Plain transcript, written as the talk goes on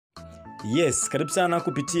Yes, karibu sana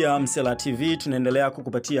kupitia Msela TV. Tunaendelea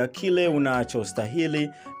kukupatia kile unachostahili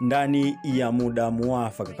ndani ya muda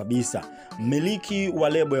mwafaka kabisa. Mmiliki wa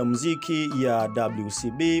lebo ya muziki ya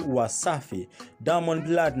WCB Wasafi, Diamond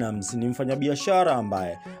Platnumz ni mfanyabiashara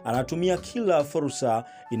ambaye anatumia kila fursa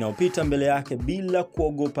inayopita mbele yake bila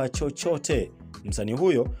kuogopa chochote. Msanii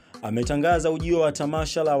huyo ametangaza ujio wa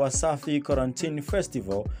tamasha la Wasafi Quarantine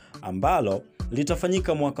Festival ambalo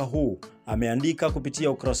litafanyika mwaka huu. Ameandika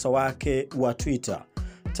kupitia ukurasa wake wa Twitter.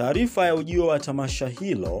 Taarifa ya ujio wa tamasha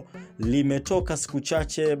hilo limetoka siku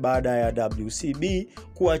chache baada ya WCB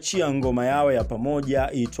kuachia ngoma yao ya pamoja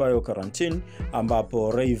iitwayo Quarantine,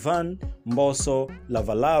 ambapo Rayvanny, Mbosso,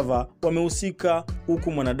 Lavalava wamehusika,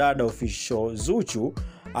 huku mwanadada official Zuchu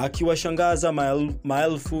akiwashangaza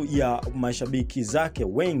maelfu ya mashabiki zake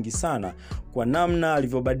wengi sana kwa namna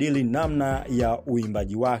alivyobadili namna ya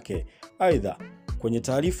uimbaji wake. Aidha, kwenye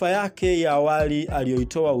taarifa yake ya awali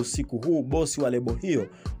aliyoitoa usiku huu, bosi wa lebo hiyo,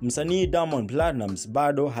 msanii Diamond Platnumz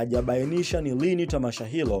bado hajabainisha ni lini tamasha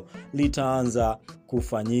hilo litaanza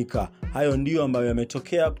kufanyika. Hayo ndiyo ambayo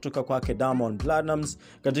yametokea kutoka kwake Diamond Platnumz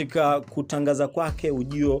katika kutangaza kwake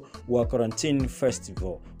ujio wa Quarantine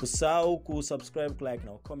Festival. Usisahau kusubscribe, like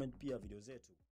na comment pia video zetu.